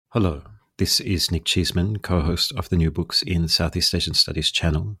Hello, this is Nick Cheeseman, co-host of the New Books in Southeast Asian Studies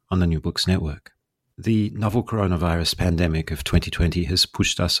channel on the New Books Network. The novel coronavirus pandemic of 2020 has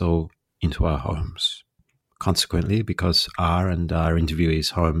pushed us all into our homes. Consequently, because our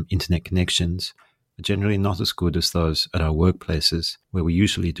interviewees' home internet connections are generally not as good as those at our workplaces where we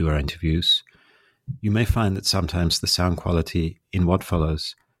usually do our interviews, you may find that sometimes the sound quality in what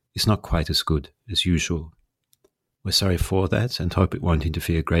follows is not quite as good as usual. We're sorry for that and hope it won't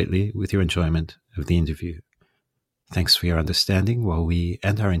interfere greatly with your enjoyment of the interview. Thanks for your understanding while we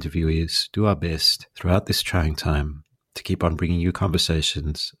and our interviewees do our best throughout this trying time to keep on bringing you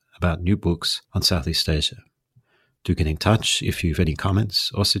conversations about new books on Southeast Asia. Do get in touch if you've any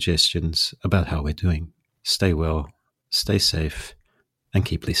comments or suggestions about how we're doing. Stay well, stay safe, and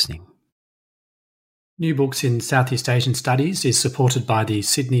keep listening. New Books in Southeast Asian Studies is supported by the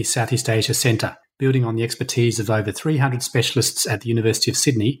Sydney Southeast Asia Centre, building on the expertise of over 300 specialists at the University of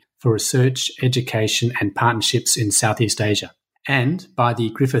Sydney for research, education and partnerships in Southeast Asia, and by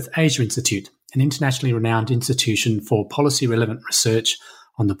the Griffith Asia Institute, an internationally renowned institution for policy-relevant research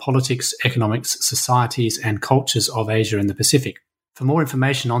on the politics, economics, societies and cultures of Asia and the Pacific. For more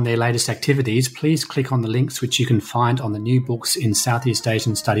information on their latest activities, please click on the links which you can find on the New Books in Southeast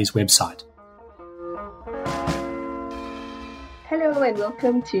Asian Studies website. Hello and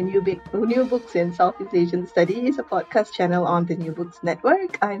welcome to New Books in Southeast Asian Studies, a podcast channel on the New Books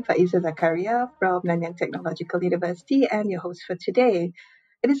Network. I'm Faiza Zakaria from Nanyang Technological University and your host for today.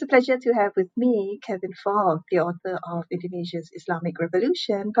 It is a pleasure to have with me Kevin Fogg, the author of Indonesia's Islamic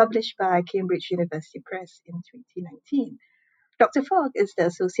Revolution, published by Cambridge University Press in 2019. Dr. Fogg is the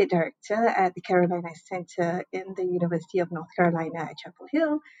Associate Director at the Carolina Center in the University of North Carolina at Chapel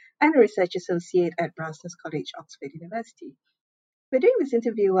Hill and a Research Associate at Brasenose College, Oxford University. We're doing this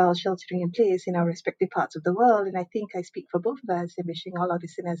interview while sheltering in place in our respective parts of the world, and I think I speak for both of us in wishing all our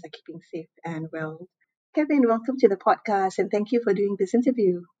listeners are keeping safe and well. Kevin, welcome to the podcast, and thank you for doing this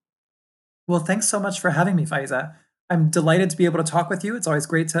interview. Well, thanks so much for having me, Faiza. I'm delighted to be able to talk with you. It's always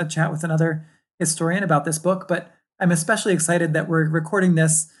great to chat with another historian about this book, but I'm especially excited that we're recording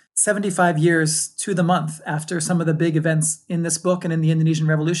this 75 years to the month after some of the big events in this book and in the Indonesian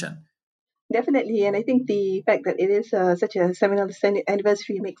Revolution. Definitely, and I think the fact that it is such a seminal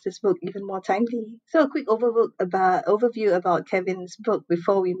anniversary makes this book even more timely. So a quick overview about Kevin's book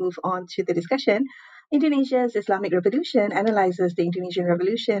before we move on to the discussion. Indonesia's Islamic Revolution analyzes the Indonesian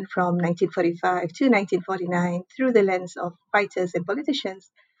Revolution from 1945 to 1949 through the lens of fighters and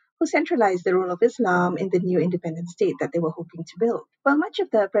politicians who centralized the role of Islam in the new independent state that they were hoping to build. While much of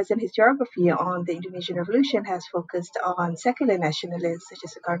the present historiography on the Indonesian Revolution has focused on secular nationalists such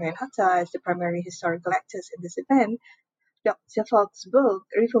as Sukarno and Hatta as the primary historical actors in this event, Dr. Fogg's book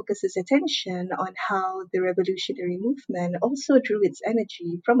refocuses attention on how the revolutionary movement also drew its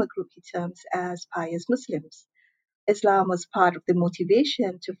energy from a group he terms as pious Muslims. Islam was part of the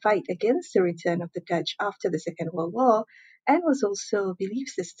motivation to fight against the return of the Dutch after the Second World War and was also a belief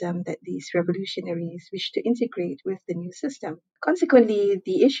system that these revolutionaries wished to integrate with the new system. Consequently,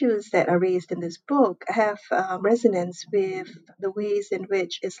 the issues that are raised in this book have resonance with the ways in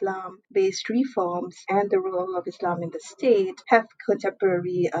which Islam-based reforms and the role of Islam in the state have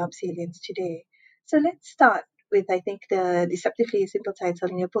contemporary salience today. So let's start with, I think, the deceptively simple title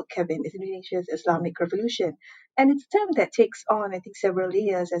in your book, Kevin, is Indonesia's Islamic Revolution. And it's a term that takes on, I think, several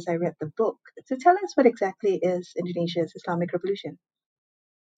layers as I read the book. So tell us what exactly is Indonesia's Islamic Revolution?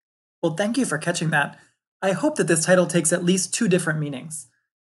 Well, thank you for catching that. I hope that this title takes at least two different meanings.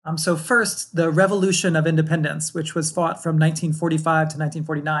 So first, the Revolution of Independence, which was fought from 1945 to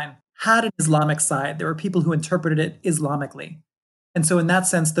 1949, had an Islamic side. There were people who interpreted it Islamically. And so in that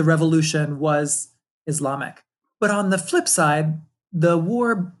sense, the revolution was Islamic. But on the flip side, the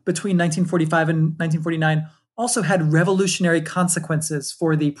war between 1945 and 1949 also had revolutionary consequences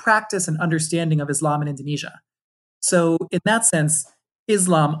for the practice and understanding of Islam in Indonesia. So in that sense,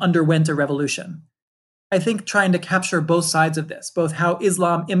 Islam underwent a revolution. I think trying to capture both sides of this, both how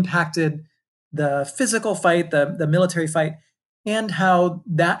Islam impacted the physical fight, the military fight, and how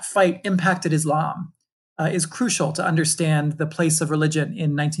that fight impacted Islam is crucial to understand the place of religion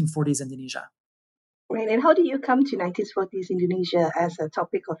in 1940s Indonesia. Right, and how do you come to 1940s Indonesia as a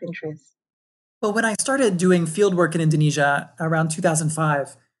topic of interest? Well, when I started doing fieldwork in Indonesia around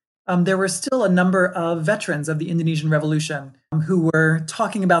 2005, there were still a number of veterans of the Indonesian Revolution who were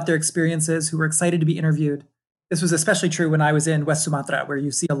talking about their experiences, who were excited to be interviewed. This was especially true when I was in West Sumatra, where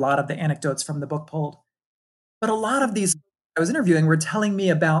you see a lot of the anecdotes from the book pulled. But a lot of these I was interviewing were telling me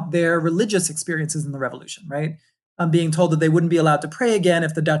about their religious experiences in the revolution, right? being told that they wouldn't be allowed to pray again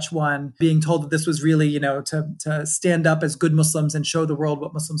if the Dutch won, being told that this was really, to stand up as good Muslims and show the world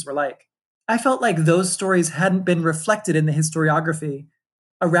what Muslims were like. I felt like those stories hadn't been reflected in the historiography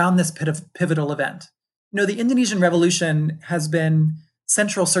around this pivotal event. The Indonesian Revolution has been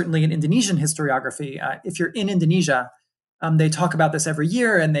central, certainly in Indonesian historiography. If you're in Indonesia, they talk about this every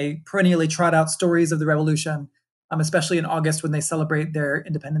year, and they perennially trot out stories of the revolution, especially in August when they celebrate their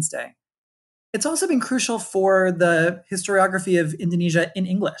Independence Day. It's also been crucial for the historiography of Indonesia in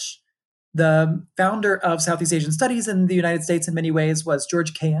English. The founder of Southeast Asian Studies in the United States in many ways was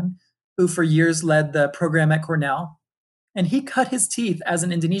George Kahan, who for years led the program at Cornell. And he cut his teeth as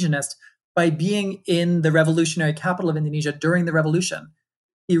an Indonesianist by being in the revolutionary capital of Indonesia during the revolution.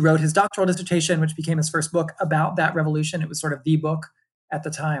 He wrote his doctoral dissertation, which became his first book, about that revolution. It was sort of the book at the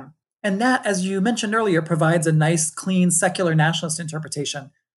time. And that, as you mentioned earlier, provides a nice, clean, secular nationalist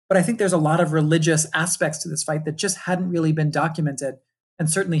interpretation. But I think there's a lot of religious aspects to this fight that just hadn't really been documented, and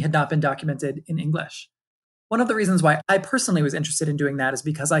certainly had not been documented in English. One of the reasons why I personally was interested in doing that is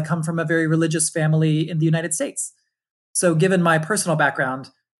because I come from a very religious family in the United States. So given my personal background,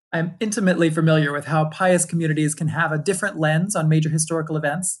 I'm intimately familiar with how pious communities can have a different lens on major historical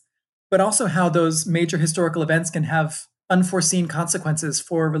events, but also how those major historical events can have unforeseen consequences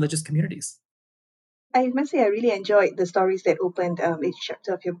for religious communities. I must say I really enjoyed the stories that opened each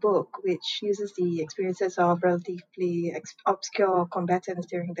chapter of your book, which uses the experiences of relatively obscure combatants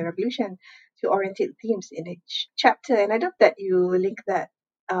during the revolution to orientate themes in each chapter. And I love that you link that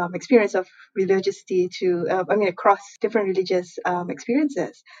experience of religiosity to, across different religious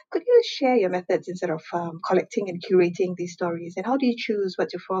experiences. Could you share your methods instead of collecting and curating these stories? And how do you choose what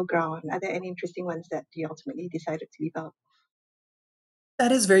to foreground? Are there any interesting ones that you ultimately decided to leave out?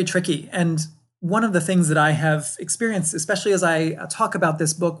 That is very tricky. And one of the things that I have experienced, especially as I talk about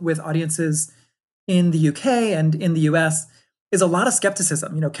this book with audiences in the UK and in the US, is a lot of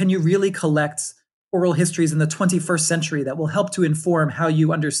skepticism. Can you really collect oral histories in the 21st century that will help to inform how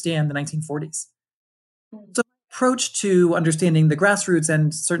you understand the 1940s? So my approach to understanding the grassroots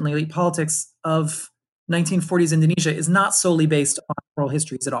and certainly elite politics of 1940s Indonesia is not solely based on oral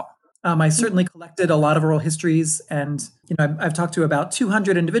histories at all. I certainly collected a lot of oral histories, and I've talked to about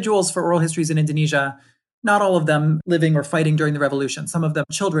 200 individuals for oral histories in Indonesia, not all of them living or fighting during the revolution, some of them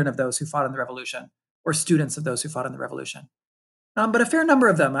children of those who fought in the revolution, or students of those who fought in the revolution. But a fair number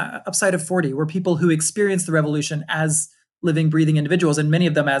of them, upside of 40, were people who experienced the revolution as living, breathing individuals, and many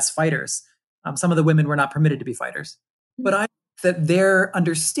of them as fighters. Some of the women were not permitted to be fighters. But I think that their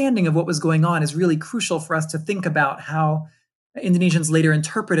understanding of what was going on is really crucial for us to think about how Indonesians later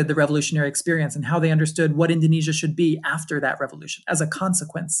interpreted the revolutionary experience and how they understood what Indonesia should be after that revolution as a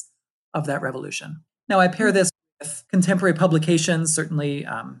consequence of that revolution. Now, I pair this with contemporary publications, certainly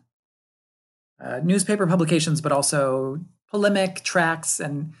newspaper publications, but also polemic tracts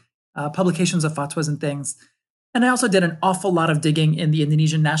and publications of fatwas and things. And I also did an awful lot of digging in the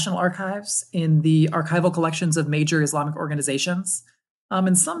Indonesian National Archives, in the archival collections of major Islamic organizations,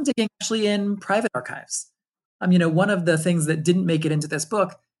 and some digging actually in private archives. One of the things that didn't make it into this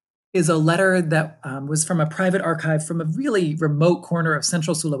book is a letter that was from a private archive from a really remote corner of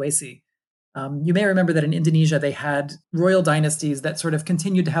central Sulawesi. You may remember that in Indonesia, they had royal dynasties that sort of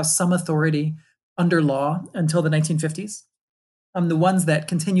continued to have some authority under law until the 1950s. The ones that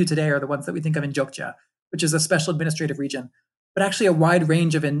continue today are the ones that we think of in Jogja, which is a special administrative region. But actually a wide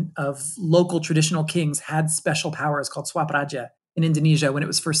range of local traditional kings had special powers called Swapraja in Indonesia when it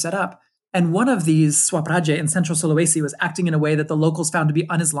was first set up. And one of these Swapraja in central Sulawesi was acting in a way that the locals found to be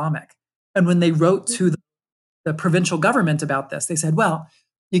un-Islamic. And when they wrote to the provincial government about this, they said, well,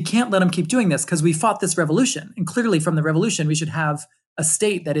 you can't let them keep doing this because we fought this revolution. And clearly from the revolution, we should have a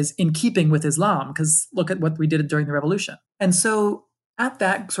state that is in keeping with Islam because look at what we did during the revolution. And so at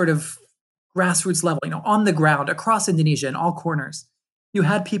that sort of grassroots level, on the ground, across Indonesia in all corners, you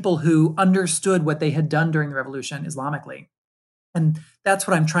had people who understood what they had done during the revolution Islamically. And that's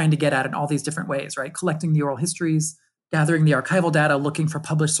what I'm trying to get at in all these different ways, right? Collecting the oral histories, gathering the archival data, looking for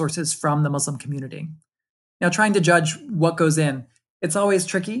published sources from the Muslim community. Now, trying to judge what goes in, it's always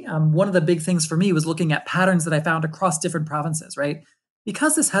tricky. One of the big things for me was looking at patterns that I found across different provinces, right?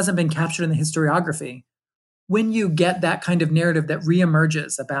 Because this hasn't been captured in the historiography, when you get that kind of narrative that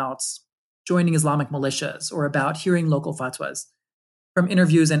reemerges about joining Islamic militias or about hearing local fatwas from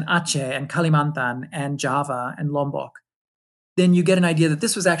interviews in Aceh and Kalimantan and Java and Lombok, then you get an idea that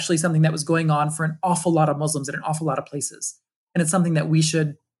this was actually something that was going on for an awful lot of Muslims in an awful lot of places. And it's something that we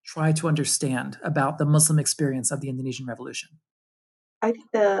should try to understand about the Muslim experience of the Indonesian Revolution. I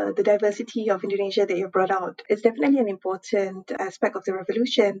think the diversity of Indonesia that you brought out is definitely an important aspect of the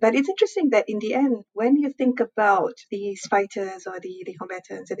revolution. But it's interesting that in the end, when you think about these fighters or the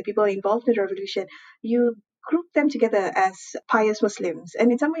combatants and the people involved in the revolution, you group them together as pious Muslims.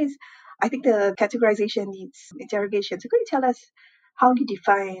 And in some ways, I think the categorization needs interrogation. So could you tell us how you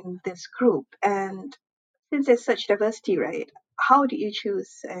define this group? And since there's such diversity, right? How do you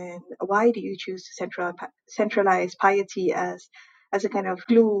choose, and why do you choose to centralize piety as a kind of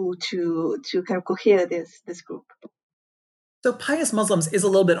glue to kind of cohere this group? So pious Muslims is a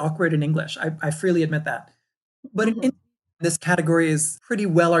little bit awkward in English. I freely admit that. But in this category is pretty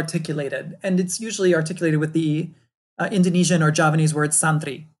well articulated, and it's usually articulated with the Indonesian or Javanese word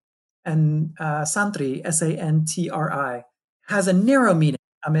santri. And santri, S-A-N-T-R-I, has a narrow meaning.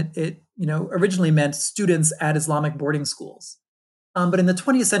 It originally meant students at Islamic boarding schools. But in the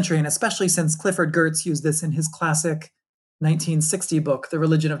 20th century, and especially since Clifford Geertz used this in his classic 1960 book, The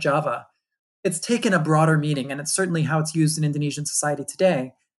Religion of Java, it's taken a broader meaning, and it's certainly how it's used in Indonesian society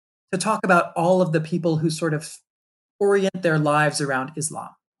today, to talk about all of the people who sort of orient their lives around Islam.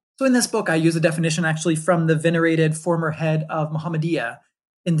 So in this book, I use a definition actually from the venerated former head of Muhammadiyah,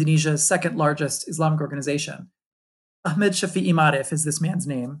 Indonesia's second largest Islamic organization. Ahmed Shafi'i Marif is this man's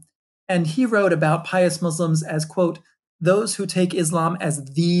name. And he wrote about pious Muslims as, quote, those who take Islam as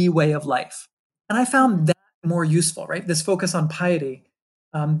the way of life. And I found that more useful, right? This focus on piety,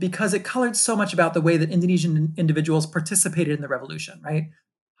 because it colored so much about the way that Indonesian individuals participated in the revolution, right?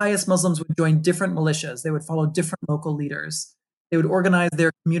 Pious Muslims would join different militias. They would follow different local leaders. They would organize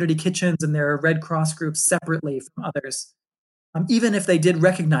their community kitchens and their Red Cross groups separately from others, even if they did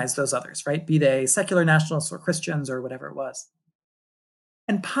recognize those others, right? Be they secular nationalists or Christians or whatever it was.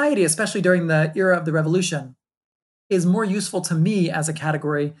 And piety, especially during the era of the revolution, is more useful to me as a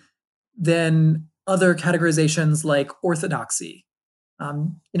category than other categorizations like orthodoxy.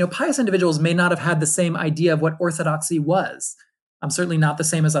 Pious individuals may not have had the same idea of what orthodoxy was. Certainly not the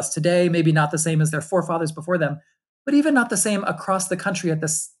same as us today, maybe not the same as their forefathers before them, but even not the same across the country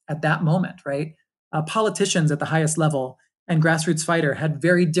at that moment, right? Politicians at the highest level and grassroots fighter had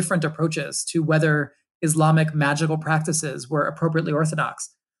very different approaches to whether Islamic magical practices were appropriately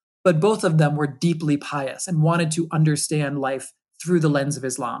orthodox. But both of them were deeply pious and wanted to understand life through the lens of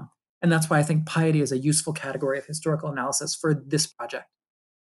Islam. And that's why I think piety is a useful category of historical analysis for this project.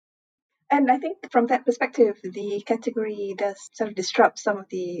 And I think from that perspective, the category does sort of disrupt some of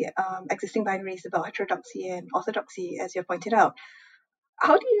the existing binaries about heterodoxy and orthodoxy, as you pointed out.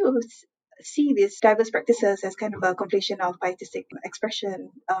 How do you see these diverse practices as kind of a completion of pietistic expression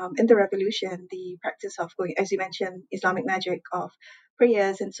in the revolution, the practice of going, as you mentioned, Islamic magic, of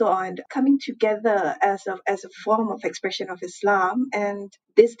prayers and so on, coming together as a form of expression of Islam? And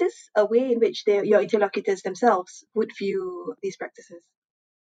is this a way in which your interlocutors themselves would view these practices?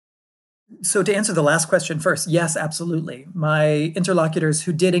 So to answer the last question first, yes, absolutely. My interlocutors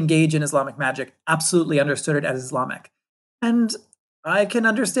who did engage in Islamic magic absolutely understood it as Islamic. And I can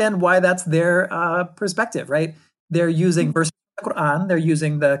understand why that's their perspective, right? They're using verses of the Quran, they're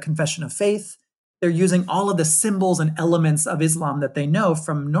using the confession of faith, they're using all of the symbols and elements of Islam that they know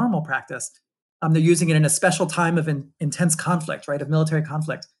from normal practice. They're using it in a special time of intense conflict, right, of military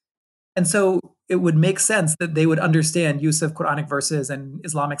conflict. And so it would make sense that they would understand use of Quranic verses and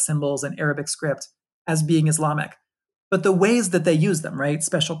Islamic symbols and Arabic script as being Islamic. But the ways that they use them, right?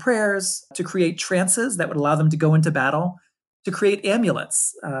 Special prayers, to create trances that would allow them to go into battle, to create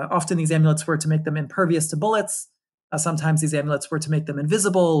amulets. Often these amulets were to make them impervious to bullets. Sometimes these amulets were to make them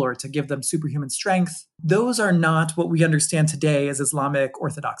invisible or to give them superhuman strength. Those are not what we understand today as Islamic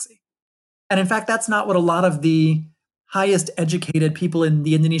orthodoxy. And in fact, that's not what a lot of the highest educated people in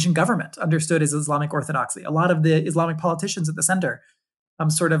the Indonesian government understood as Islamic orthodoxy. A lot of the Islamic politicians at the center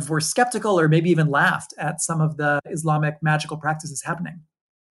sort of were skeptical or maybe even laughed at some of the Islamic magical practices happening.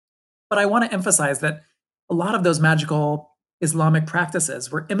 But I want to emphasize that a lot of those magical Islamic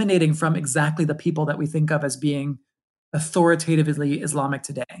practices were emanating from exactly the people that we think of as being authoritatively Islamic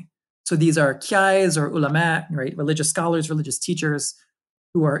today. So these are kiais or ulama, right? Religious scholars, religious teachers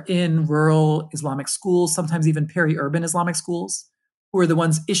who are in rural Islamic schools, sometimes even peri-urban Islamic schools, who are the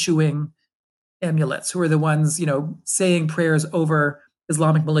ones issuing amulets, who are the ones, saying prayers over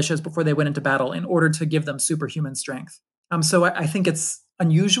Islamic militias before they went into battle in order to give them superhuman strength. So I think it's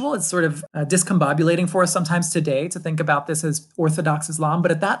unusual. It's sort of discombobulating for us sometimes today to think about this as Orthodox Islam.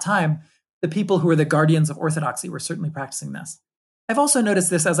 But at that time, the people who were the guardians of orthodoxy were certainly practicing this. I've also noticed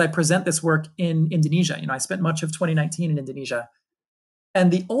this as I present this work in Indonesia. I spent much of 2019 in Indonesia. And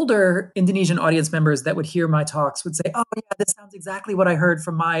the older Indonesian audience members that would hear my talks would say, oh, yeah, this sounds exactly what I heard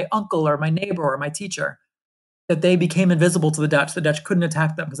from my uncle or my neighbor or my teacher. that they became invisible to the Dutch. The Dutch couldn't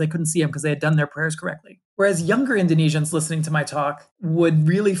attack them because they couldn't see them because they had done their prayers correctly. Whereas younger Indonesians listening to my talk would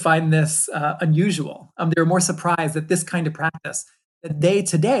really find this unusual. They were more surprised that this kind of practice that they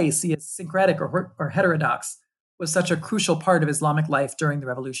today see as syncretic or heterodox was such a crucial part of Islamic life during the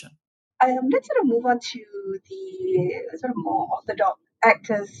revolution. Let's sort of move on to the sort of more orthodox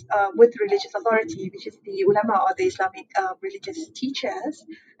actors with religious authority, which is the ulama or the Islamic religious teachers.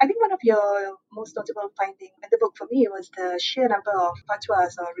 I think one of your most notable findings in the book for me was the sheer number of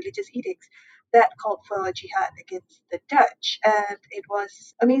fatwas or religious edicts that called for jihad against the Dutch. And it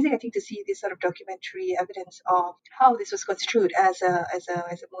was amazing, I think, to see this sort of documentary evidence of how this was construed as a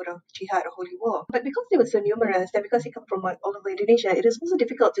mode of jihad or holy war. But because they were so numerous and because they come from all over Indonesia, it is also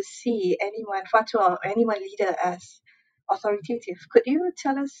difficult to see anyone fatwa or anyone leader as authoritative. Could you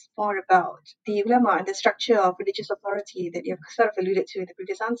tell us more about the ulama and the structure of religious authority that you've sort of alluded to in the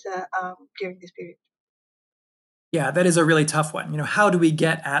previous answer during this period? Yeah, that is a really tough one. How do we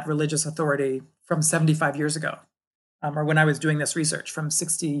get at religious authority from 75 years ago? Or when I was doing this research from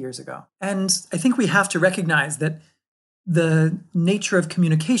 60 years ago. And I think we have to recognize that the nature of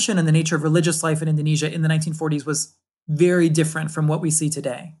communication and the nature of religious life in Indonesia in the 1940s was very different from what we see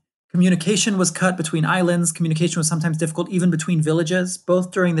today. Communication was cut between islands. Communication was sometimes difficult even between villages,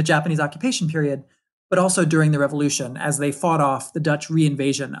 both during the Japanese occupation period, but also during the revolution as they fought off the Dutch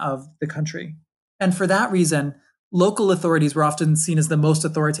reinvasion of the country. And for that reason, local authorities were often seen as the most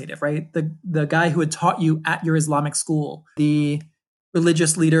authoritative, right? The guy who had taught you at your Islamic school, the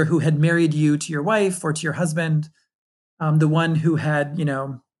religious leader who had married you to your wife or to your husband, the one who had,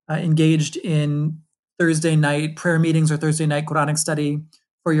 engaged in Thursday night prayer meetings or Thursday night Quranic study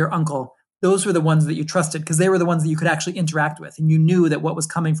for your uncle. Those were the ones that you trusted because they were the ones that you could actually interact with. And you knew that what was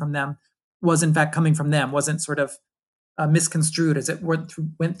coming from them was in fact coming from them, wasn't sort of misconstrued as it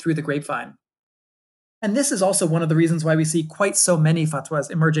went through the grapevine. And this is also one of the reasons why we see quite so many fatwas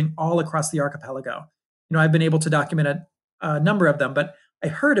emerging all across the archipelago. I've been able to document a number of them, but I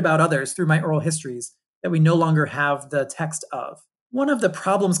heard about others through my oral histories that we no longer have the text of. One of the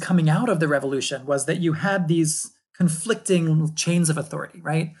problems coming out of the revolution was that you had these conflicting chains of authority,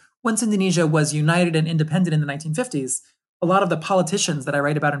 right? Once Indonesia was united and independent in the 1950s, a lot of the politicians that I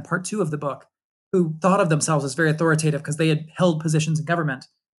write about in part 2 of the book, who thought of themselves as very authoritative because they had held positions in government,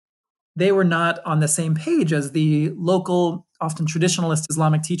 they were not on the same page as the local, often traditionalist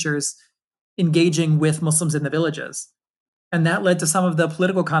Islamic teachers engaging with Muslims in the villages. And that led to some of the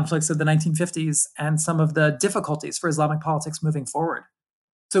political conflicts of the 1950s and some of the difficulties for Islamic politics moving forward.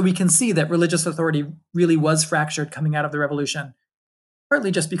 So we can see that religious authority really was fractured coming out of the revolution,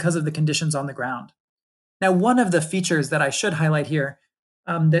 partly just because of the conditions on the ground. Now, one of the features that I should highlight here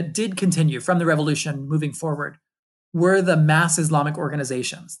that did continue from the revolution moving forward were the mass Islamic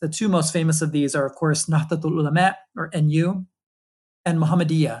organizations. The two most famous of these are, of course, Nahdlatul Ulama, or NU, and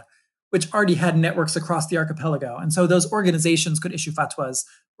Muhammadiyah, which already had networks across the archipelago. And so those organizations could issue fatwas,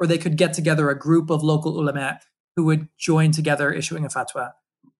 or they could get together a group of local ulama who would join together issuing a fatwa.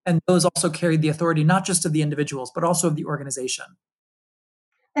 And those also carried the authority not just of the individuals, but also of the organization.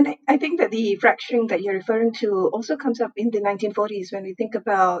 And I think that the fracturing that you're referring to also comes up in the 1940s when we think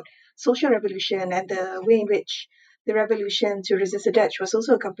about social revolution and the way in which the revolution to resist the Dutch was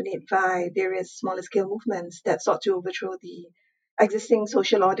also accompanied by various smaller scale movements that sought to overthrow the existing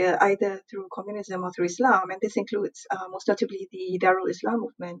social order either through communism or through Islam. And this includes most notably the Darul Islam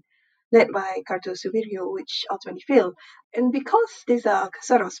movement led by Kartosuwiryo, which ultimately failed. And because these are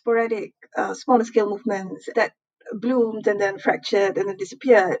sort of sporadic, smaller scale movements that bloomed and then fractured and then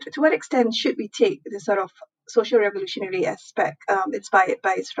disappeared, to what extent should we take the sort of social revolutionary aspect inspired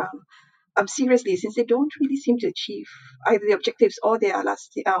by Islam seriously, since they don't really seem to achieve either the objectives or their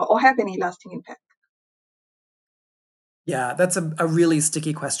lasting or have any lasting impact? Yeah, that's a really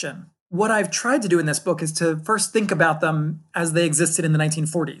sticky question. What I've tried to do in this book is to first think about them as they existed in the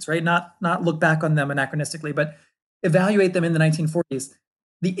 1940s, right? Not look back on them anachronistically, but evaluate them in the 1940s.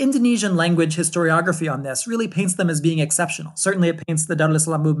 The Indonesian language historiography on this really paints them as being exceptional. Certainly it paints the Darul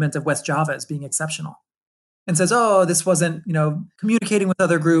Islam movement of West Java as being exceptional. And says, oh, this wasn't, communicating with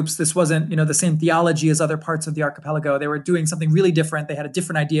other groups. This wasn't, the same theology as other parts of the archipelago. They were doing something really different. They had a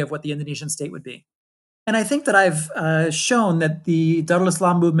different idea of what the Indonesian state would be. And I think that I've shown that the Darul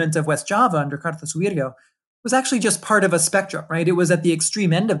Islam movement of West Java under Kartosuwiryo was actually just part of a spectrum, right? It was at the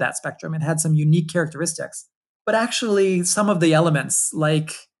extreme end of that spectrum. It had some unique characteristics. But actually, some of the elements,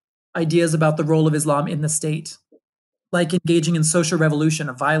 like ideas about the role of Islam in the state, like engaging in social revolution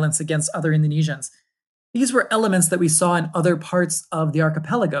of violence against other Indonesians, these were elements that we saw in other parts of the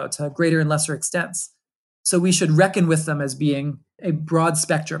archipelago to greater and lesser extents. So we should reckon with them as being a broad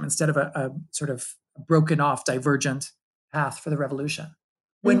spectrum instead of a sort of broken off, divergent path for the revolution.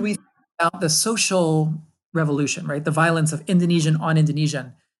 When we think about the social revolution, right, the violence of Indonesian on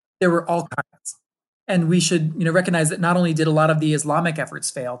Indonesian, there were all kinds. And we should, recognize that not only did a lot of the Islamic efforts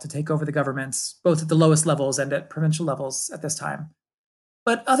fail to take over the governments, both at the lowest levels and at provincial levels at this time,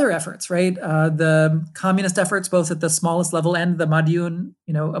 but other efforts, right? The communist efforts, both at the smallest level and the Madiun,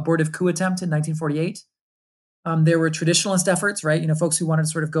 abortive coup attempt in 1948. There were traditionalist efforts, right? Folks who wanted to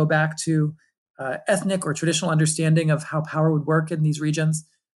sort of go back to ethnic or traditional understanding of how power would work in these regions.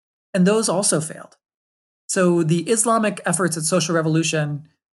 And those also failed. So the Islamic efforts at social revolution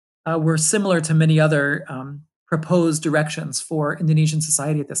were similar to many other proposed directions for Indonesian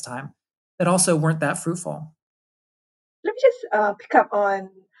society at this time that also weren't that fruitful. Let me just pick up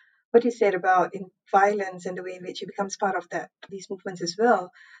on what you said about violence and the way in which it becomes part of these movements as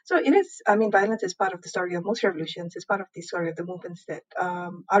well. So it is, violence is part of the story of most revolutions. It's part of the story of the movements that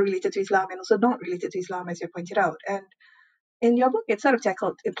are related to Islam and also not related to Islam, as you pointed out. And in your book, it's sort of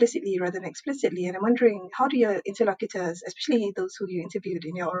tackled implicitly rather than explicitly. And I'm wondering, how do your interlocutors, especially those who you interviewed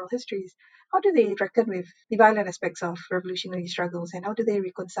in your oral histories, how do they reckon with the violent aspects of revolutionary struggles, and how do they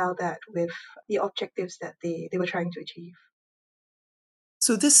reconcile that with the objectives that they were trying to achieve?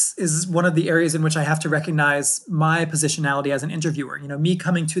 So this is one of the areas in which I have to recognize my positionality as an interviewer. Me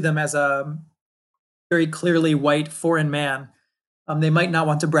coming to them as a very clearly white foreign man, they might not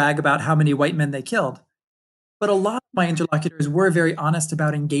want to brag about how many white men they killed. But a lot of my interlocutors were very honest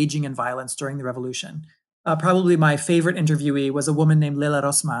about engaging in violence during the revolution. Probably my favorite interviewee was a woman named Lela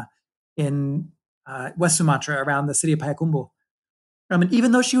Rosma in West Sumatra around the city of Payakumbuh. And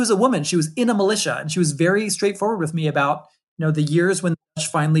even though she was a woman, she was in a militia, and she was very straightforward with me about the years when the Dutch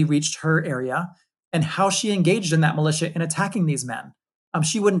finally reached her area and how she engaged in that militia in attacking these men.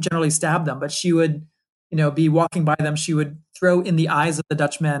 She wouldn't generally stab them, but she would be walking by them. She would throw in the eyes of the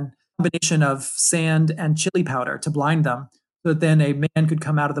Dutchmen a combination of sand and chili powder to blind them, so that then a man could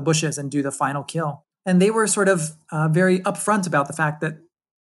come out of the bushes and do the final kill. And they were sort of very upfront about the fact that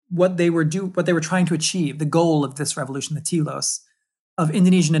what they were trying to achieve, the goal of this revolution, the telos, of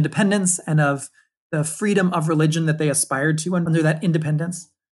Indonesian independence and of the freedom of religion that they aspired to under that independence,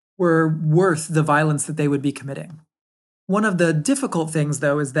 were worth the violence that they would be committing. One of the difficult things,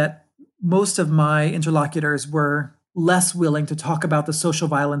 though, is that most of my interlocutors were less willing to talk about the social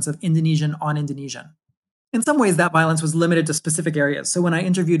violence of Indonesian on Indonesian. In some ways, that violence was limited to specific areas. So when I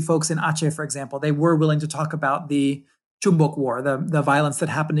interviewed folks in Aceh, for example, they were willing to talk about the Chumbok War, the violence that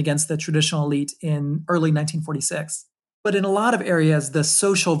happened against the traditional elite in early 1946. But in a lot of areas, the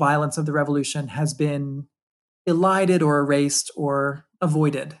social violence of the revolution has been elided or erased or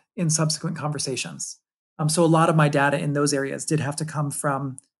avoided in subsequent conversations. So a lot of my data in those areas did have to come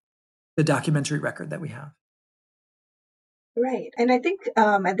from the documentary record that we have. Right. And I think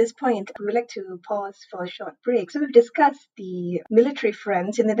at this point, we would like to pause for a short break. So we've discussed the military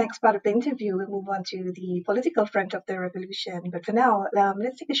front. In the next part of the interview, we'll move on to the political front of the revolution. But for now,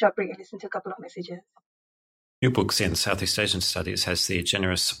 let's take a short break and listen to a couple of messages. New Books in Southeast Asian Studies has the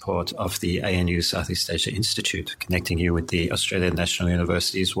generous support of the ANU Southeast Asia Institute, connecting you with the Australian National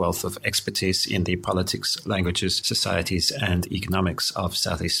University's wealth of expertise in the politics, languages, societies, and economics of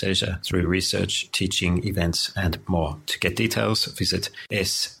Southeast Asia through research, teaching, events, and more. To get details, visit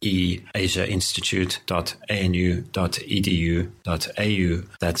seasiainstitute.anu.edu.au.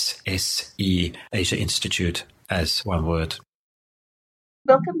 That's SE Asia Institute as one word.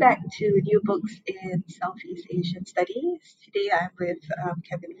 Welcome back to New Books in Southeast Asian Studies. Today I'm with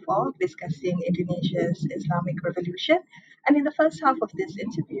Kevin Fogg discussing Indonesia's Islamic Revolution. And in the first half of this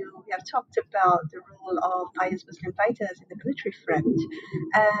interview, we have talked about the role of pious Muslim fighters in the military front.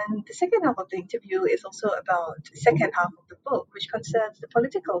 And the second half of the interview is also about the second half of the book, which concerns the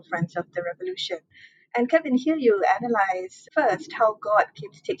political front of the revolution. And Kevin, here you analyze first how God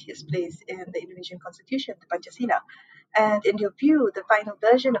came to take his place in the Indonesian constitution, the Pancasila. And in your view, the final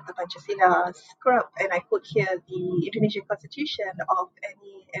version of the Pancasila scrub, and I quote here, the Indonesian constitution of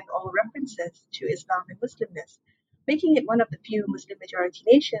any and all references to Islam and Muslimness, making it one of the few Muslim majority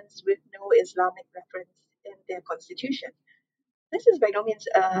nations with no Islamic reference in their constitution. This is by no means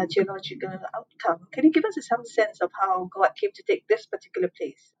a geological outcome. Can you give us some sense of how God came to take this particular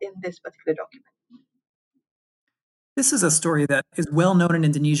place in this particular document? This is a story that is well known in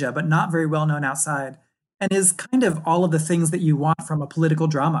Indonesia, but not very well known outside, and is kind of all of the things that you want from a political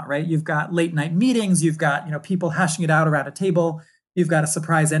drama, right? You've got late night meetings, you've got people hashing it out around a table, you've got a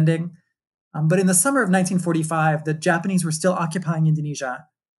surprise ending. But in the summer of 1945, the Japanese were still occupying Indonesia,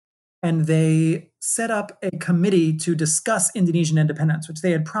 and they set up a committee to discuss Indonesian independence, which they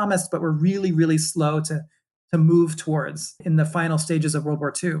had promised but were really, really slow to move towards in the final stages of World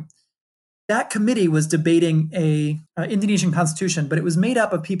War II. That committee was debating a Indonesian constitution, but it was made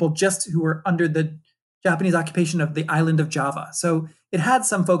up of people just who were under the Japanese occupation of the island of Java. So it had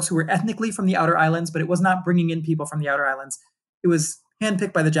some folks who were ethnically from the outer islands, but it was not bringing in people from the outer islands. It was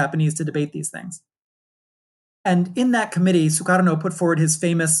handpicked by the Japanese to debate these things. And in that committee, Sukarno put forward his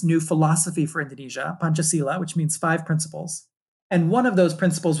famous new philosophy for Indonesia, Pancasila, which means 5 principles. And one of those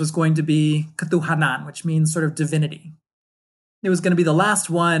principles was going to be ketuhanan, which means sort of divinity. It was going to be the last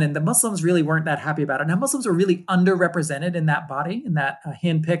one, and the Muslims really weren't that happy about it. Now, Muslims were really underrepresented in that body, in that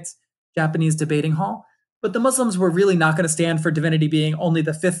handpicked Japanese debating hall. But the Muslims were really not going to stand for divinity being only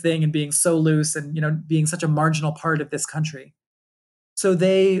the 5th thing and being so loose and, being such a marginal part of this country. So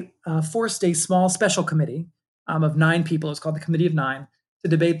they forced a small special committee of 9 people. It was called the Committee of 9 to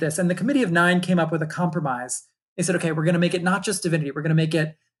debate this. And the Committee of 9 came up with a compromise. They said, okay, we're going to make it not just divinity. We're going to make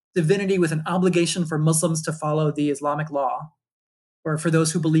it divinity with an obligation for Muslims to follow the Islamic law, or for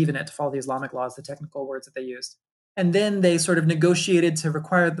those who believe in it to follow the Islamic laws, the technical words that they used. And then they sort of negotiated to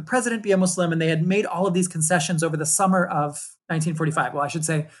require the president be a Muslim, and they had made all of these concessions over the summer of 1945. Well, I should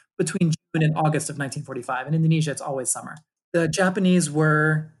say between June and August of 1945. In Indonesia, it's always summer. The Japanese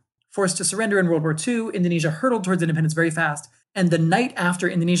were forced to surrender in World War II. Indonesia hurtled towards independence very fast. And the night after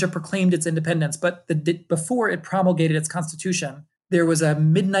Indonesia proclaimed its independence, but before it promulgated its constitution, there was a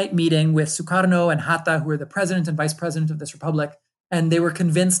midnight meeting with Sukarno and Hatta, who were the president and vice president of this republic. And they were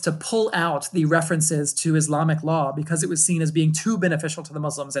convinced to pull out the references to Islamic law because it was seen as being too beneficial to the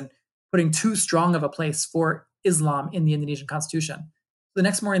Muslims and putting too strong of a place for Islam in the Indonesian constitution. The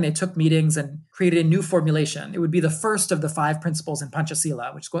next morning, they took meetings and created a new formulation. It would be the first of the 5 principles in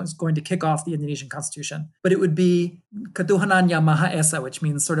Pancasila, which was going to kick off the Indonesian constitution. But it would be Ketuhanan Yang Maha Esa, which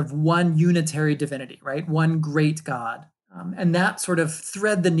means sort of one unitary divinity, right? One great God. And that sort of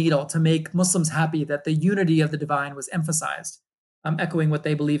thread the needle to make Muslims happy that the unity of the divine was emphasized. Echoing what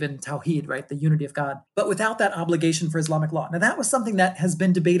they believe in Tawheed, right? The unity of God, but without that obligation for Islamic law. Now, that was something that has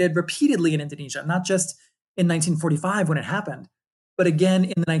been debated repeatedly in Indonesia, not just in 1945 when it happened, but again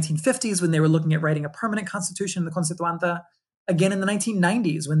in the 1950s when they were looking at writing a permanent constitution, the Konstituante, again in the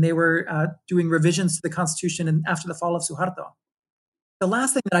 1990s when they were doing revisions to the constitution and after the fall of Suharto. The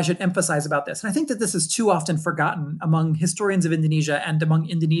last thing that I should emphasize about this, and I think that this is too often forgotten among historians of Indonesia and among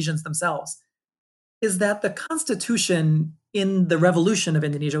Indonesians themselves, is that the constitution in the revolution of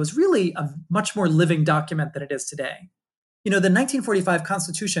Indonesia was really a much more living document than it is today. The 1945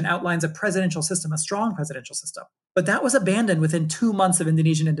 constitution outlines a presidential system, a strong presidential system, but that was abandoned within 2 months of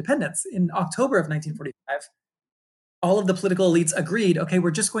Indonesian independence. In October of 1945, all of the political elites agreed, okay, we're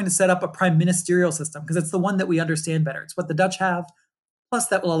just going to set up a prime ministerial system because it's the one that we understand better. It's what the Dutch have, plus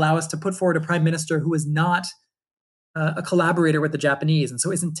that will allow us to put forward a prime minister who is not a collaborator with the Japanese, and so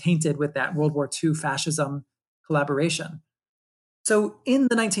isn't tainted with that World War II fascism collaboration. So in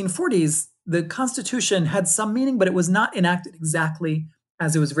the 1940s, the Constitution had some meaning, but it was not enacted exactly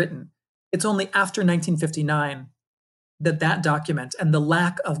as it was written. It's only after 1959 that document and the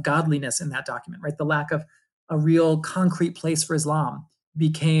lack of godliness in that document, right, the lack of a real concrete place for Islam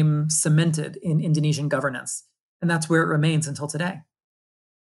became cemented in Indonesian governance. And that's where it remains until today.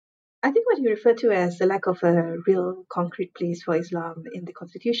 I think what you refer to as the lack of a real concrete place for Islam in the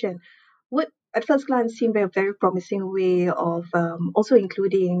constitution would at first glance seem a very promising way of also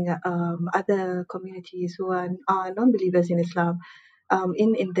including other communities who are non-believers in Islam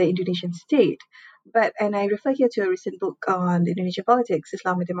in the Indonesian state. And I refer here to a recent book on Indonesian politics,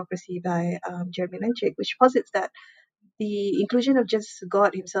 Islam and Democracy by Jeremy Menchik, which posits that the inclusion of just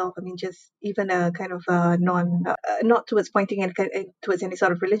God himself, just even a kind of not towards pointing towards any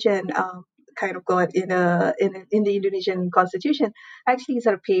sort of religion, kind of God in the Indonesian constitution, actually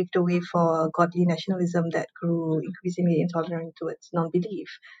sort of paved the way for godly nationalism that grew increasingly intolerant towards non-belief.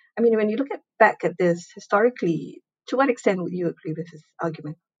 When you look back at this historically, to what extent would you agree with this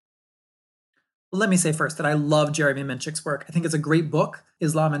argument? Well, let me say first that I love Jeremy Menchik's work. I think it's a great book,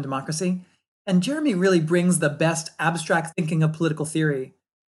 Islam and Democracy. And Jeremy really brings the best abstract thinking of political theory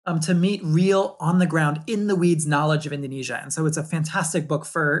to meet real, on-the-ground, in-the-weeds knowledge of Indonesia. And so it's a fantastic book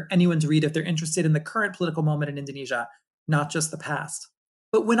for anyone to read if they're interested in the current political moment in Indonesia, not just the past.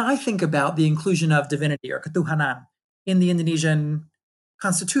 But when I think about the inclusion of divinity or ketuhanan in the Indonesian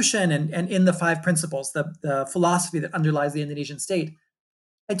constitution and in the 5 principles, the philosophy that underlies the Indonesian state,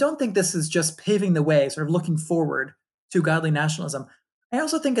 I don't think this is just paving the way, sort of looking forward to godly nationalism. I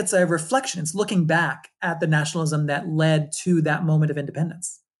also think it's a reflection. It's looking back at the nationalism that led to that moment of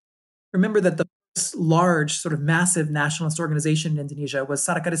independence. Remember that the first large, sort of massive nationalist organization in Indonesia was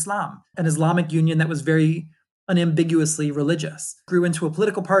Sarekat Islam, an Islamic union that was very unambiguously religious. It grew into a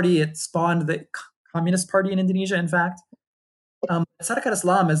political party. It spawned the Communist Party in Indonesia, in fact. Syarikat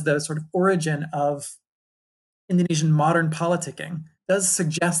Islam as the sort of origin of Indonesian modern politicking does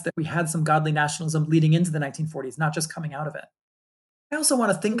suggest that we had some godly nationalism leading into the 1940s, not just coming out of it. I also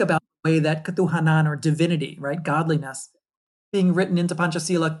want to think about the way that ketuhanan or divinity, right, godliness, being written into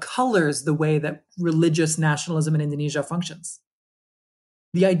Pancasila colors the way that religious nationalism in Indonesia functions.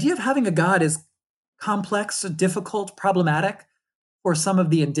 The idea of having a god is complex, difficult, problematic for some of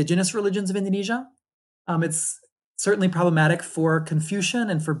the indigenous religions of Indonesia. It's certainly problematic for Confucian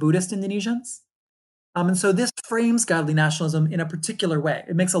and for Buddhist Indonesians. And so this frames godly nationalism in a particular way.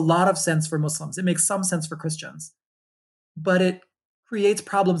 It makes a lot of sense for Muslims. It makes some sense for Christians. But it creates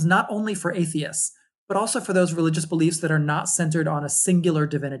problems not only for atheists, but also for those religious beliefs that are not centered on a singular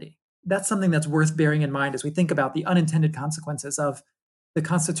divinity. That's something that's worth bearing in mind as we think about the unintended consequences of the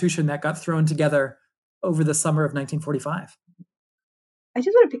constitution that got thrown together over the summer of 1945. I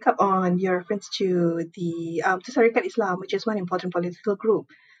just want to pick up on your reference to the to Syarikat Islam, which is one important political group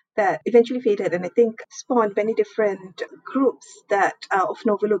that eventually faded and I think spawned many different groups that are often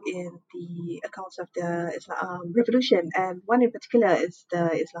overlooked in the accounts of the Islam revolution. And one in particular is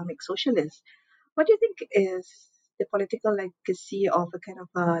the Islamic Socialists. What do you think is the political legacy of a kind of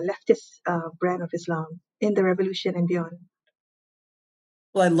leftist brand of Islam in the revolution and beyond?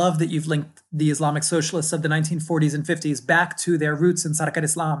 Well, I love that you've linked the Islamic Socialists of the 1940s and 50s back to their roots in Syarikat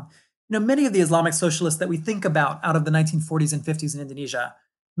Islam. Many of the Islamic Socialists that we think about out of the 1940s and 50s in Indonesia,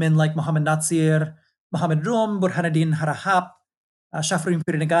 men like Muhammad Natsir, Muhammad Rum, Burhanuddin Harahap, Syafruddin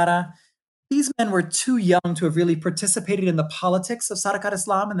Pirinegara, these men were too young to have really participated in the politics of Syarikat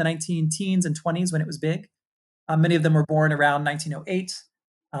Islam in the 19-teens and 20s when it was big. Many of them were born around 1908,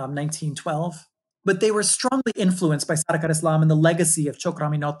 1912. But they were strongly influenced by Syarikat Islam and the legacy of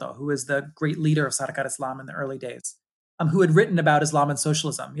Cokroaminoto, who was the great leader of Syarikat Islam in the early days, who had written about Islam and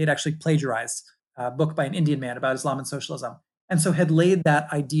socialism. He had actually plagiarized a book by an Indian man about Islam and socialism, and so had laid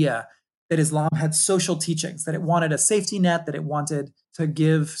that idea that Islam had social teachings, that it wanted a safety net, that it wanted to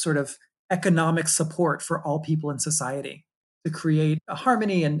give sort of economic support for all people in society, to create a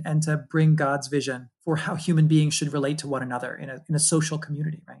harmony and to bring God's vision for how human beings should relate to one another in a social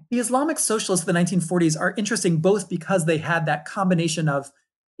community, right? The Islamic socialists of the 1940s are interesting both because they had that combination of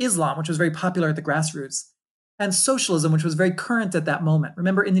Islam, which was very popular at the grassroots, and socialism, which was very current at that moment.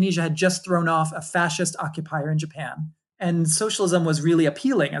 Remember, Indonesia had just thrown off a fascist occupier in Japan, and socialism was really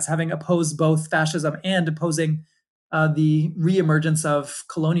appealing as having opposed both fascism and opposing the reemergence of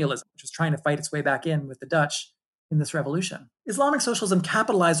colonialism, which was trying to fight its way back in with the Dutch in this revolution. Islamic socialism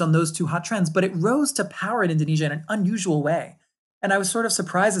capitalized on those two hot trends, but it rose to power in Indonesia in an unusual way. And I was sort of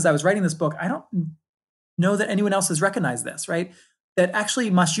surprised as I was writing this book. I don't know that anyone else has recognized this, right? That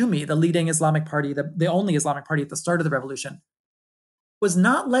actually Masyumi, the leading Islamic party, the only Islamic party at the start of the revolution, was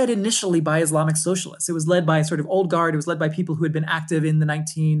not led initially by Islamic socialists. It was led by sort of old guard. It was led by people who had been active in the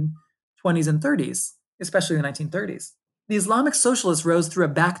 1920s and 30s, especially the 1930s. The Islamic socialists rose through a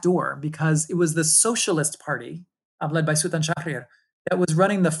back door because it was the Socialist Party, led by Sultan Syahrir, that was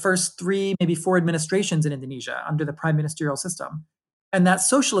running the first 3, maybe 4 administrations in Indonesia under the prime ministerial system. And that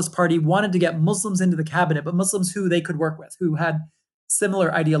Socialist Party wanted to get Muslims into the cabinet, but Muslims who they could work with, who had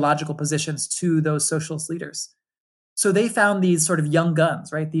similar ideological positions to those socialist leaders. So they found these sort of young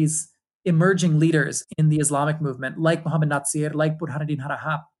guns, right? These emerging leaders in the Islamic movement, like Muhammad Natsir, like Burhanuddin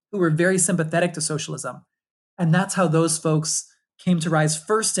Harahap, who were very sympathetic to socialism. And that's how those folks came to rise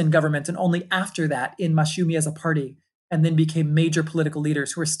first in government and only after that in Masyumi as a party, and then became major political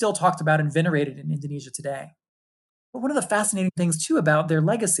leaders who are still talked about and venerated in Indonesia today. But one of the fascinating things, too, about their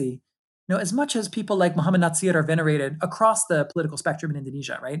legacy, as much as people like Muhammad Natsir are venerated across the political spectrum in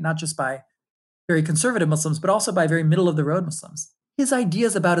Indonesia, right, not just by very conservative Muslims, but also by very middle-of-the-road Muslims, his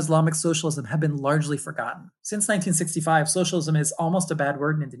ideas about Islamic socialism have been largely forgotten. Since 1965, socialism is almost a bad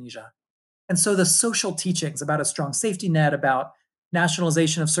word in Indonesia. And so the social teachings about a strong safety net, about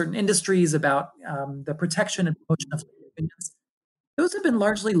nationalization of certain industries, about the protection and promotion of opinions, those have been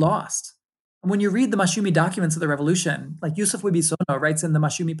largely lost. And when you read the Masyumi documents of the revolution, like Yusuf Wibisono writes in the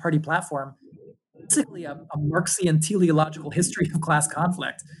Masyumi Party platform, basically a Marxian teleological history of class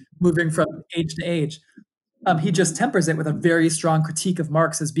conflict, moving from age to age. He just tempers it with a very strong critique of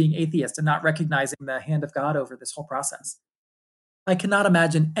Marx as being atheist and not recognizing the hand of God over this whole process. I cannot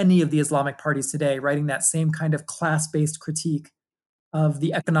imagine any of the Islamic parties today writing that same kind of class-based critique of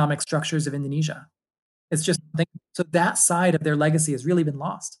the economic structures of Indonesia. It's just so that side of their legacy has really been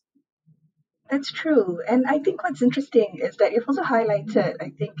lost. That's true. And I think what's interesting is that you've also highlighted, I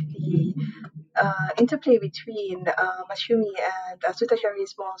think, the interplay between Masyumi and Sultan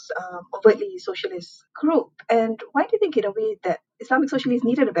Syahrir's most overtly socialist group. And why do you think, in a way, that Islamic socialists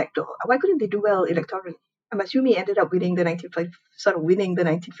needed a backdoor? Why couldn't they do well electorally? Masyumi ended up winning the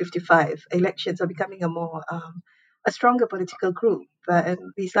 1955 elections, or becoming a stronger political group. But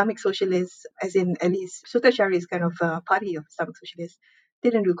the Islamic Socialists, as in at least Sultan Shahriar's kind of party of Islamic Socialists,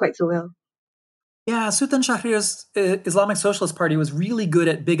 didn't do quite so well. Yeah, Sultan Shahriar's Islamic Socialist Party was really good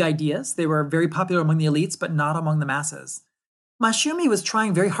at big ideas. They were very popular among the elites, but not among the masses. Masyumi was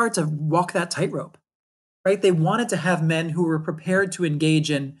trying very hard to walk that tightrope, right? They wanted to have men who were prepared to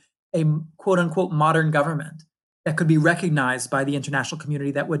engage in a quote-unquote modern government that could be recognized by the international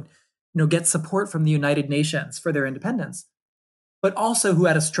community, that would, get support from the United Nations for their independence, but also who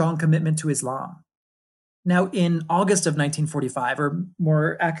had a strong commitment to Islam. Now, in August of 1945, or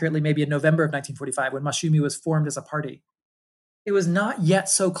more accurately, maybe in November of 1945, when Masyumi was formed as a party, it was not yet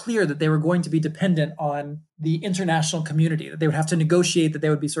so clear that they were going to be dependent on the international community, that they would have to negotiate, that they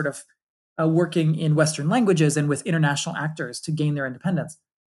would be sort of working in Western languages and with international actors to gain their independence.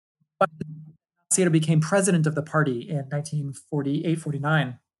 But Nasir became president of the party in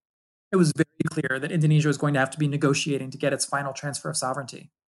 1948-49. It was very clear that Indonesia was going to have to be negotiating to get its final transfer of sovereignty.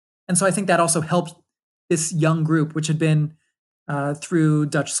 And so I think that also helped this young group, which had been through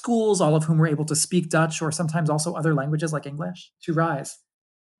Dutch schools, all of whom were able to speak Dutch or sometimes also other languages like English, to rise.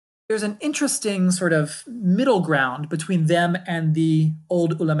 There's an interesting sort of middle ground between them and the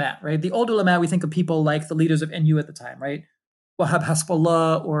old ulama, right? The old ulama, we think of people like the leaders of NU at the time, right? Wahab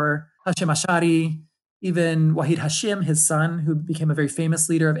Hasbullah or Hashim Ashari, even Wahid Hashim, his son, who became a very famous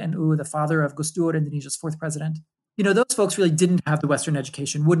leader of NU, the father of Gus Dur, Indonesia's fourth president. Those folks really didn't have the Western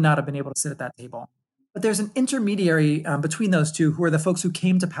education, would not have been able to sit at that table. But there's an intermediary between those two, who are the folks who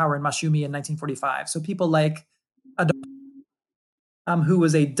came to power in Masyumi in 1945. So people like who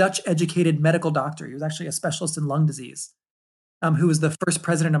was a Dutch-educated medical doctor. He was actually a specialist in lung disease, who was the first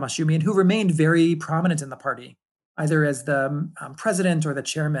president of Masyumi and who remained very prominent in the party, either as the president or the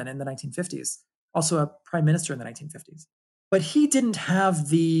chairman in the 1950s, also a prime minister in the 1950s. But he didn't have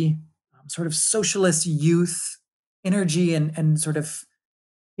the sort of socialist youth energy and sort of,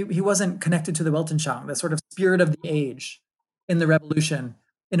 he wasn't connected to the Weltanschauung, the sort of spirit of the age in the revolution,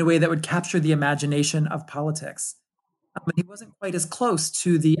 in a way that would capture the imagination of politics. And he wasn't quite as close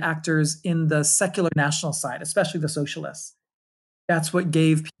to the actors in the secular national side, especially the socialists. That's what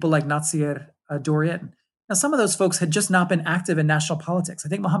gave people like Nasir a door in. Now, some of those folks had just not been active in national politics. I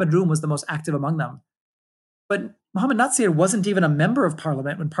think Muhammad Rum was the most active among them. But Muhammad Nasir wasn't even a member of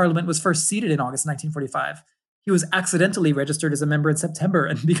parliament when parliament was first seated in August 1945. He was accidentally registered as a member in September,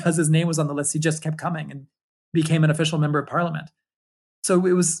 and because his name was on the list, he just kept coming and became an official member of parliament. So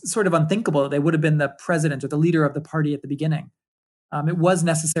it was sort of unthinkable that they would have been the president or the leader of the party at the beginning. It was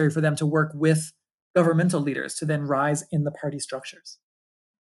necessary for them to work with governmental leaders to then rise in the party structures.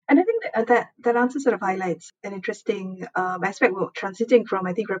 And I think that answer sort of highlights an interesting aspect of transiting from,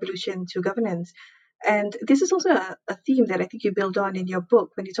 I think, revolution to governance. And this is also a theme that I think you build on in your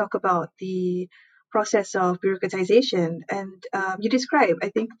book when you talk about the process of bureaucratization. And you describe, I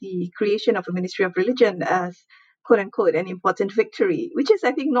think, the creation of a Ministry of Religion as, quote unquote, an important victory, which is,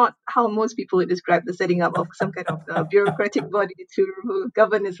 I think, not how most people would describe the setting up of some kind of bureaucratic body to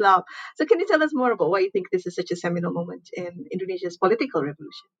govern Islam. So can you tell us more about why you think this is such a seminal moment in Indonesia's political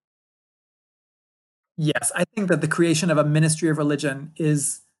revolution? Yes, I think that the creation of a Ministry of Religion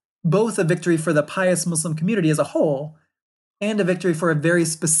is both a victory for the pious Muslim community as a whole and a victory for a very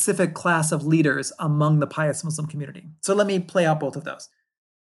specific class of leaders among the pious Muslim community. So let me play out both of those.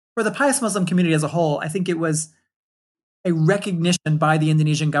 For the pious Muslim community as a whole, I think it was a recognition by the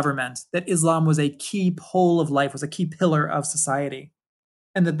Indonesian government that Islam was a key pole of life, was a key pillar of society,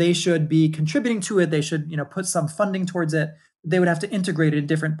 and that they should be contributing to it. They should, put some funding towards it. They would have to integrate it in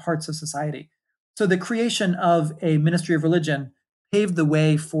different parts of society. So the creation of a Ministry of Religion paved the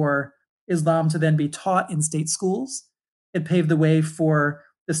way for Islam to then be taught in state schools. It paved the way for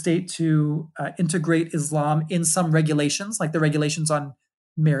the state to integrate Islam in some regulations, like the regulations on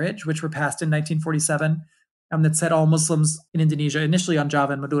marriage, which were passed in 1947, that said all Muslims in Indonesia, initially on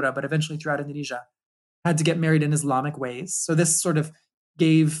Java and Madura, but eventually throughout Indonesia, had to get married in Islamic ways. So this sort of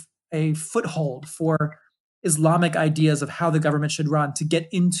gave a foothold for Islamic ideas of how the government should run to get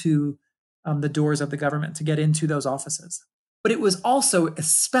into the doors of the government, to get into those offices. But it was also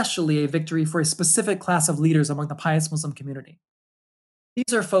especially a victory for a specific class of leaders among the pious Muslim community.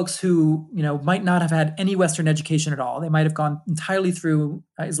 These are folks who, might not have had any Western education at all. They might have gone entirely through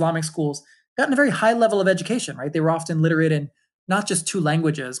Islamic schools, gotten a very high level of education, right? They were often literate in not just 2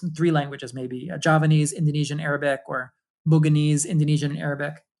 languages, 3 languages maybe, Javanese, Indonesian, Arabic, or Buginese, Indonesian, and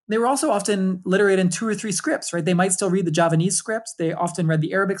Arabic. They were also often literate in 2 or 3 scripts, right? They might still read the Javanese scripts. They often read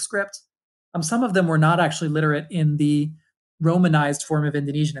the Arabic script. Some of them were not actually literate in the Romanized form of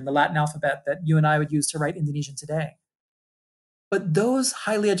Indonesian in the Latin alphabet that you and I would use to write Indonesian today. But those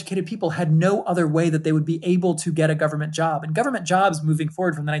highly educated people had no other way that they would be able to get a government job. And government jobs moving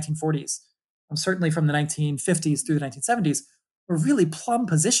forward from the 1940s, certainly from the 1950s through the 1970s, were really plum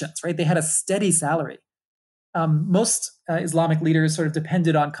positions, right? They had a steady salary. Most Islamic leaders sort of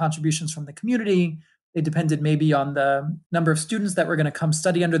depended on contributions from the community. They depended maybe on the number of students that were going to come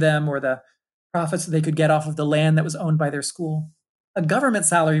study under them or the profits that they could get off of the land that was owned by their school. A government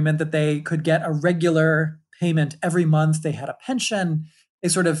salary meant that they could get a regular payment every month. They had a pension. They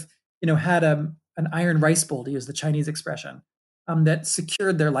sort of, had an iron rice bowl, to use the Chinese expression, that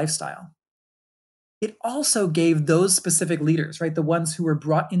secured their lifestyle. It also gave those specific leaders, right, the ones who were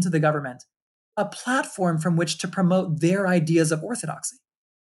brought into the government, a platform from which to promote their ideas of orthodoxy.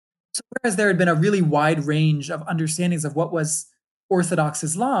 So whereas there had been a really wide range of understandings of what was Orthodox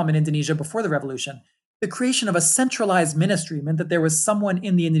Islam in Indonesia before the revolution, the creation of a centralized ministry meant that there was someone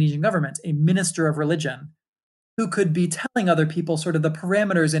in the Indonesian government, a minister of religion, who could be telling other people sort of the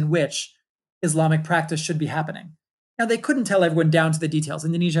parameters in which Islamic practice should be happening. Now, they couldn't tell everyone down to the details.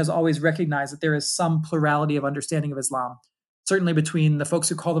 Indonesia has always recognized that there is some plurality of understanding of Islam, certainly between the folks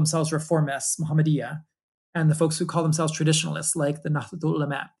who call themselves reformists, Muhammadiyah, and the folks who call themselves traditionalists, like the Nahdlatul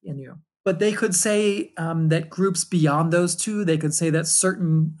Ulama, NU. But they could say that groups beyond those two, they could say that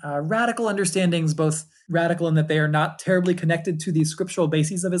certain radical understandings, both radical in that they are not terribly connected to the scriptural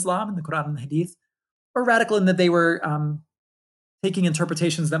bases of Islam in the Quran and the Hadith, or radical in that they were taking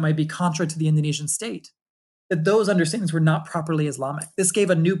interpretations that might be contra to the Indonesian state, that those understandings were not properly Islamic. This gave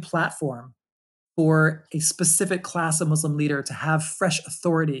a new platform for a specific class of Muslim leader to have fresh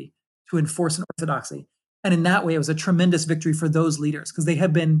authority to enforce an orthodoxy. And in that way, it was a tremendous victory for those leaders, because they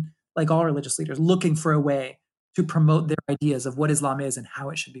had been, like all religious leaders, looking for a way to promote their ideas of what Islam is and how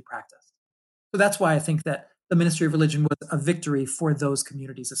it should be practiced. So that's why I think that the Ministry of Religion was a victory for those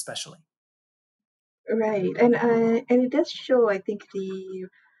communities especially. Right, and it does show, I think, the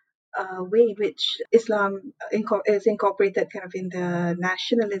way in which Islam is incorporated kind of in the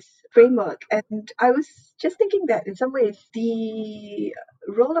nationalist framework. And I was just thinking that in some ways, the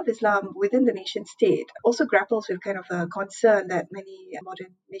role of Islam within the nation state also grapples with kind of a concern that many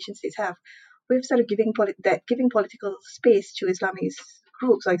modern nation states have, with sort of giving political space to Islamist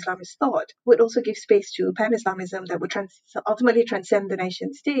groups or Islamist thought would also give space to pan-Islamism that would ultimately transcend the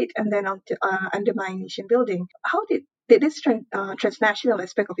nation state and then undermine nation building. How did this transnational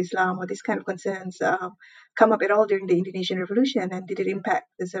aspect of Islam or these kind of concerns come up at all during the Indonesian Revolution, and did it impact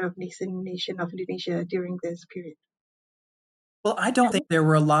the sort of nascent nation of Indonesia during this period? Well, I don't think there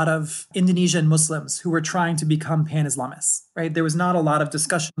were a lot of Indonesian Muslims who were trying to become pan-Islamists, right? There was not a lot of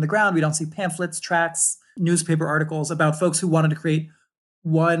discussion on the ground. We don't see pamphlets, tracts, newspaper articles about folks who wanted to create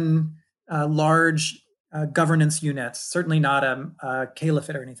one large governance unit, certainly not a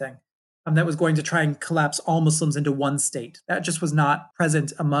caliphate or anything, that was going to try and collapse all Muslims into one state. That just was not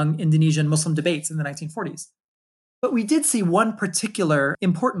present among Indonesian Muslim debates in the 1940s. But we did see one particular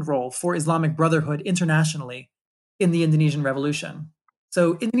important role for Islamic Brotherhood internationally in the Indonesian Revolution.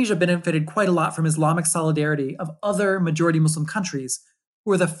 So Indonesia benefited quite a lot from Islamic solidarity of other majority Muslim countries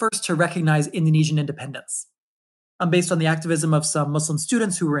who were the first to recognize Indonesian independence. Based on the activism of some Muslim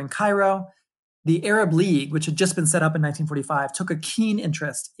students who were in Cairo, the Arab League, which had just been set up in 1945, took a keen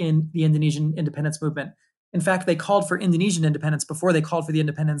interest in the Indonesian independence movement. In fact, they called for Indonesian independence before they called for the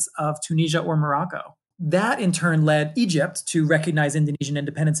independence of Tunisia or Morocco. That in turn led Egypt to recognize Indonesian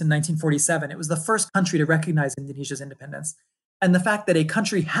independence in 1947. It was the first country to recognize Indonesia's independence. And the fact that a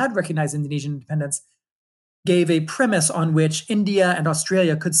country had recognized Indonesian independence gave a premise on which India and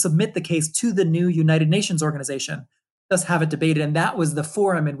Australia could submit the case to the new United Nations organization, thus have it debated. And that was the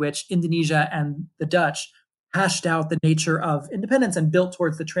forum in which Indonesia and the Dutch hashed out the nature of independence and built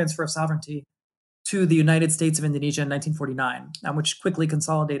towards the transfer of sovereignty to the United States of Indonesia in 1949, which quickly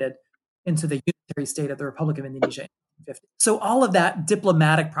consolidated into the unitary state of the Republic of Indonesia in 1950. So all of that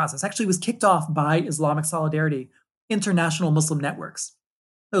diplomatic process actually was kicked off by Islamic Solidarity, international Muslim networks.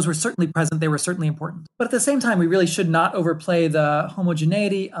 Those were certainly present. They were certainly important. But at the same time, we really should not overplay the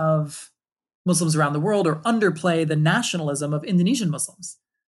homogeneity of Muslims around the world or underplay the nationalism of Indonesian Muslims.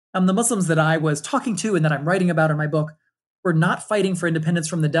 The Muslims that I was talking to and that I'm writing about in my book were not fighting for independence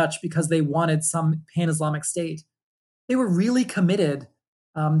from the Dutch because they wanted some pan-Islamic state. They were really committed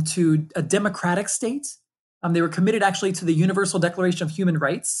to a democratic state. They were committed actually to the Universal Declaration of Human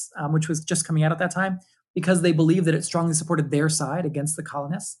Rights, which was just coming out at that time, because they believed that it strongly supported their side against the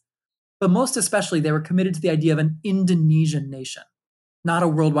colonists. But most especially, they were committed to the idea of an Indonesian nation, not a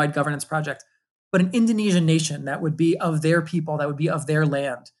worldwide governance project, but an Indonesian nation that would be of their people, that would be of their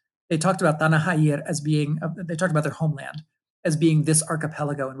land. They talked about Tanah Air as being, they talked about their homeland. as being this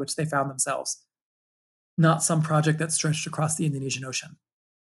archipelago in which they found themselves, not some project that stretched across the Indonesian Ocean.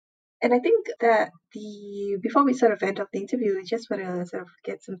 And I think that before we sort of end off the interview, I just want to sort of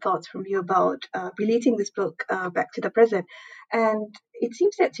get some thoughts from you about relating this book back to the present. And it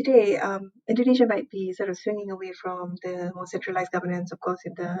seems that today Indonesia might be sort of swinging away from the more centralized governance, of course,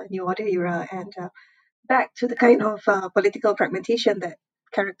 in the New Order era, and back to the kind of political fragmentation that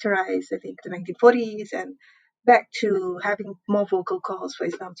characterized, I think, the 1940s, and back to having more vocal calls for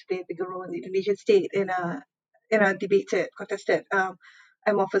Islam to play a bigger role in the Indonesian state in a debated, contested,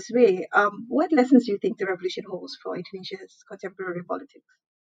 amorphous way. What lessons do you think the revolution holds for Indonesia's contemporary politics?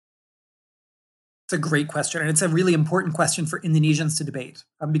 It's a great question, and it's a really important question for Indonesians to debate.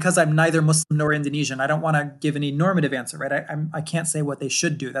 Because I'm neither Muslim nor Indonesian, I don't want to give any normative answer, right? I can't say what they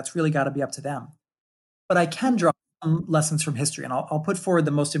should do. That's really got to be up to them. But I can draw some lessons from history, and I'll put forward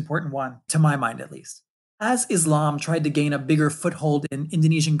the most important one, to my mind at least. As Islam tried to gain a bigger foothold in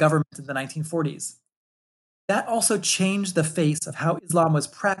Indonesian government in the 1940s, that also changed the face of how Islam was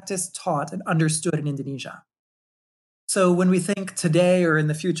practiced, taught, and understood in Indonesia. So when we think today or in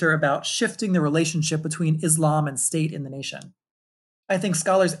the future about shifting the relationship between Islam and state in the nation, I think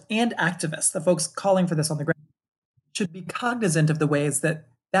scholars and activists, the folks calling for this on the ground, should be cognizant of the ways that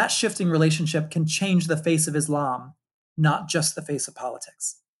shifting relationship can change the face of Islam, not just the face of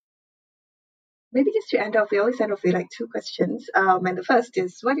politics. Maybe just to end off, we always end off with like two questions. And the first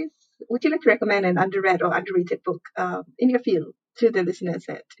is, would you like to recommend an underread or underrated book in your field to the listeners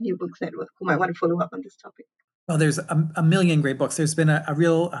at New Books Network who might want to follow up on this topic? Well, there's a million great books. There's been a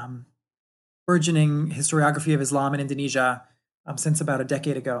real burgeoning historiography of Islam in Indonesia since about a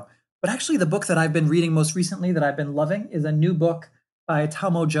decade ago. But actually, the book that I've been reading most recently that I've been loving is a new book by Tao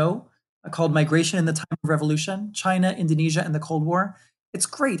Mo Zhou called Migration in the Time of Revolution, China, Indonesia, and the Cold War. It's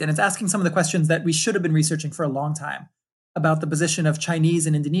great, and it's asking some of the questions that we should have been researching for a long time about the position of Chinese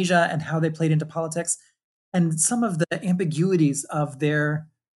in Indonesia and how they played into politics, and some of the ambiguities of their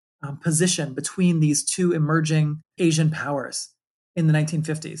position between these two emerging Asian powers in the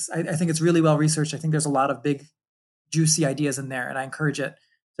 1950s. I think it's really well researched. I think there's a lot of big, juicy ideas in there, and I encourage it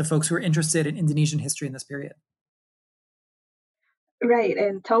to folks who are interested in Indonesian history in this period. Right,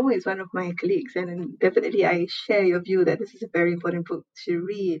 and Tao Mo is one of my colleagues, and definitely I share your view that this is a very important book to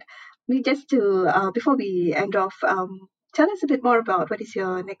read. We just to, before we end off, tell us a bit more about what is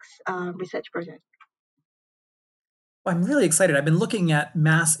your next research project? Well, I'm really excited. I've been looking at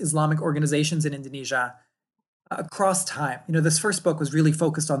mass Islamic organizations in Indonesia across time. This first book was really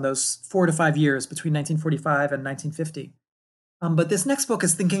focused on those 4 to 5 years between 1945 and 1950. But this next book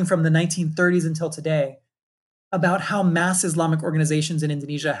is thinking from the 1930s until today about how mass Islamic organizations in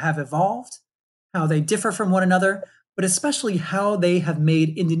Indonesia have evolved, how they differ from one another, but especially how they have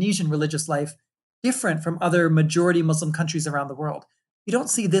made Indonesian religious life different from other majority Muslim countries around the world. You don't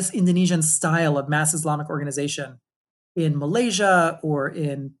see this Indonesian style of mass Islamic organization in Malaysia or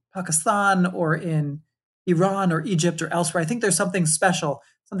in Pakistan or in Iran or Egypt or elsewhere. I think there's something special,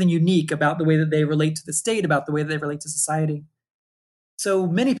 something unique about the way that they relate to the state, about the way that they relate to society. So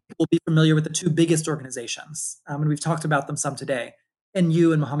many people will be familiar with the two biggest organizations, and we've talked about them some today,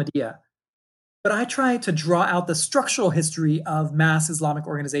 NU and Muhammadiyah. But I try to draw out the structural history of mass Islamic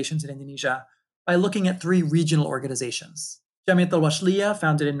organizations in Indonesia by looking at 3 regional organizations. Jamiat al-Wasliyah,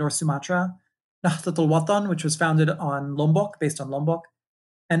 founded in North Sumatra, Nahdlatul Watan, which was founded on Lombok, based on Lombok,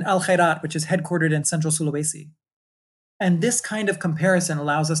 and Al-Khairat, which is headquartered in central Sulawesi. And this kind of comparison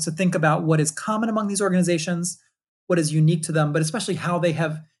allows us to think about what is common among these organizations, what is unique to them, but especially how they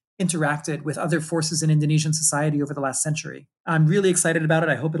have interacted with other forces in Indonesian society over the last century. I'm really excited about it.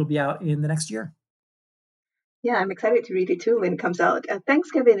 I hope it'll be out in the next year. Yeah, I'm excited to read it too when it comes out.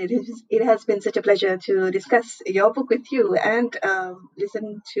 Thanks, Kevin. It has been such a pleasure to discuss your book with you and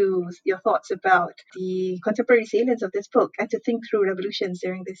listen to your thoughts about the contemporary salience of this book and to think through revolutions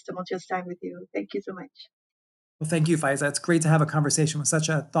during this tumultuous time with you. Thank you so much. Well, thank you, Faiza. It's great to have a conversation with such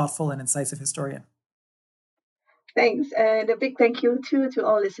a thoughtful and incisive historian. Thanks, and a big thank you too to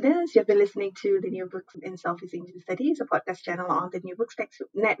all listeners. You've been listening to the New Books in Southeast Asian Studies, a podcast channel on the New Books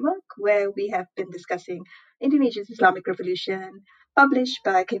Network, where we have been discussing Indonesia's Islamic Revolution, published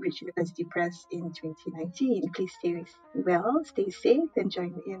by Cambridge University Press in 2019. Please stay well, stay safe, and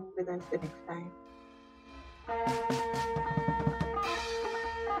join in with us the next time.